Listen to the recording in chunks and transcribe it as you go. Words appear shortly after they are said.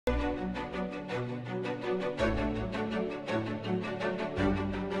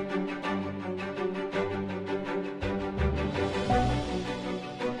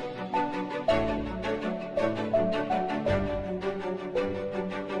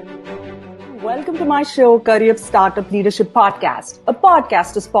Welcome to my show, Career Startup Leadership Podcast, a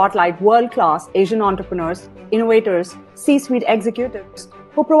podcast to spotlight world-class Asian entrepreneurs, innovators, C-suite executives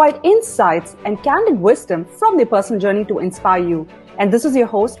who provide insights and candid wisdom from their personal journey to inspire you. And this is your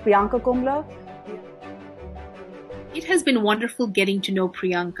host, Priyanka Kumla. It has been wonderful getting to know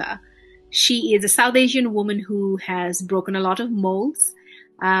Priyanka. She is a South Asian woman who has broken a lot of molds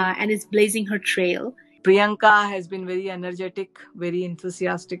and is blazing her trail. Priyanka has been very energetic, very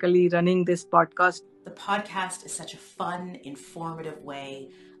enthusiastically running this podcast. The podcast is such a fun, informative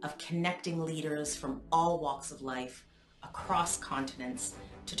way of connecting leaders from all walks of life across continents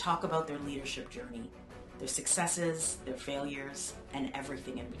to talk about their leadership journey, their successes, their failures, and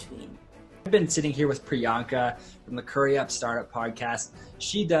everything in between. I've been sitting here with Priyanka from the Curry Up Startup Podcast.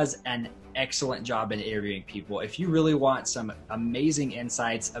 She does an excellent job in interviewing people. If you really want some amazing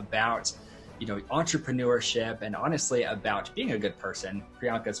insights about entrepreneurship and honestly about being a good person,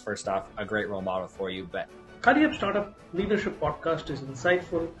 Priyanka's first off a great role model for you. But Curry Up Startup Leadership Podcast is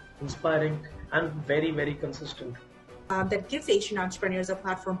insightful, inspiring, and very, very consistent. That gives Asian entrepreneurs a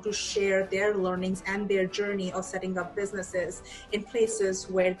platform to share their learnings and their journey of setting up businesses in places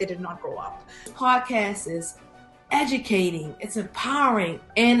where they did not grow up. This podcast is educating, it's empowering,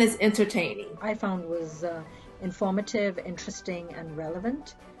 and it's entertaining. I found was informative, interesting, and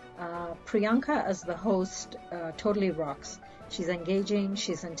relevant. Priyanka as the host totally rocks. She's engaging,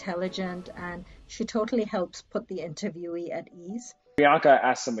 she's intelligent, and she totally helps put the interviewee at ease. Priyanka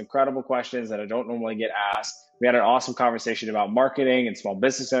asked some incredible questions that I don't normally get asked. We had an awesome conversation about marketing and small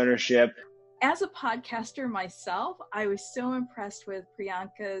business ownership. As a podcaster myself, I was so impressed with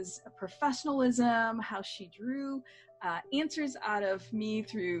Priyanka's professionalism, how she drew answers out of me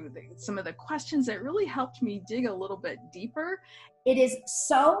through some of the questions that really helped me dig a little bit deeper. It is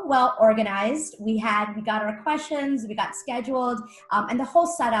so well organized. We got our questions, we got scheduled, and the whole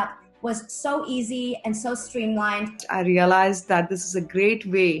setup was so easy and so streamlined. I realized that this is a great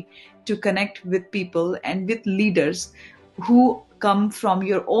way to connect with people and with leaders who come from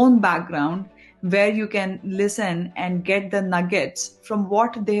your own background, where you can listen and get the nuggets from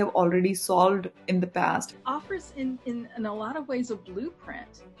what they have already solved in the past. Offers in a lot of ways a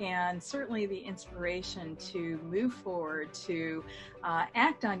blueprint and certainly the inspiration to move forward, to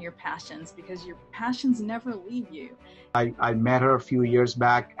act on your passions, because your passions never leave you. I met her a few years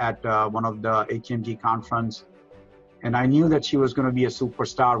back at one of the HMG conference, and I knew that she was going to be a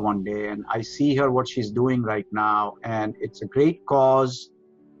superstar one day, and I see her what she's doing right now, and it's a great cause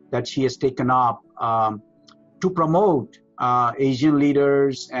that she has taken up to promote Asian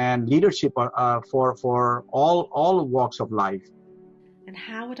leaders and leadership for all walks of life. And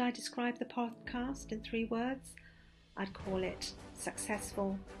how would I describe the podcast in 3 words? I'd call it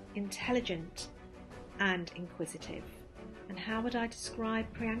successful, intelligent, and inquisitive. And how would I describe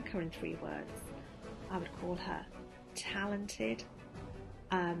Priyanka in 3 words? I would call her talented,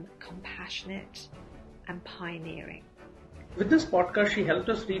 compassionate, and pioneering. With this podcast, she helped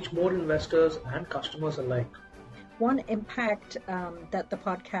us reach more investors and customers alike. One impact that the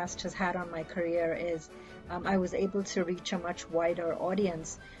podcast has had on my career is I was able to reach a much wider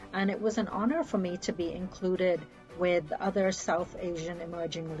audience, and it was an honor for me to be included with other South Asian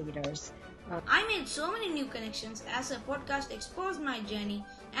emerging leaders. I made so many new connections as the podcast exposed my journey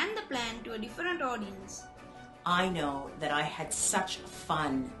and the plan to a different audience. I know that I had such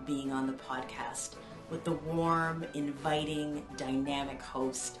fun being on the podcast with the warm, inviting, dynamic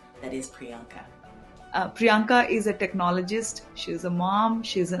host that is Priyanka. Priyanka is a technologist, she's a mom,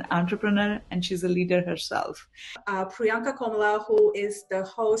 she's an entrepreneur, and she's a leader herself. Priyanka Komla, who is the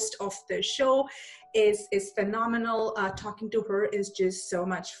host of the show, is phenomenal. Talking to her is just so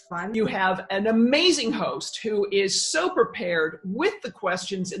much fun. You have an amazing host who is so prepared with the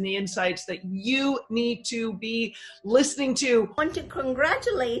questions and the insights that you need to be listening to. I want to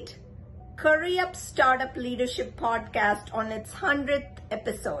congratulate Curry Up Startup Leadership Podcast on its 100th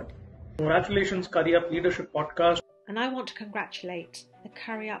episode. Congratulations, Curry Up Leadership Podcast. And I want to congratulate the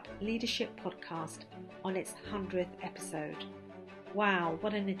Curry Up Leadership Podcast on its 100th episode. Wow,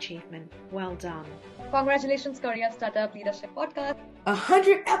 what an achievement. Well done. Congratulations, Curry Up Startup Leadership Podcast.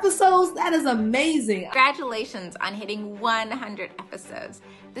 100 episodes? That is amazing. Congratulations on hitting 100 episodes.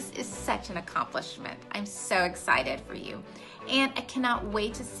 This is such an accomplishment. I'm so excited for you. And I cannot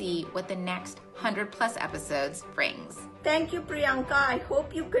wait to see what the next 100 plus episodes brings. Thank you, Priyanka. I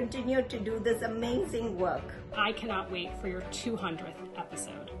hope you continue to do this amazing work. I cannot wait for your 200th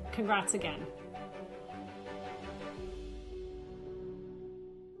episode. Congrats again.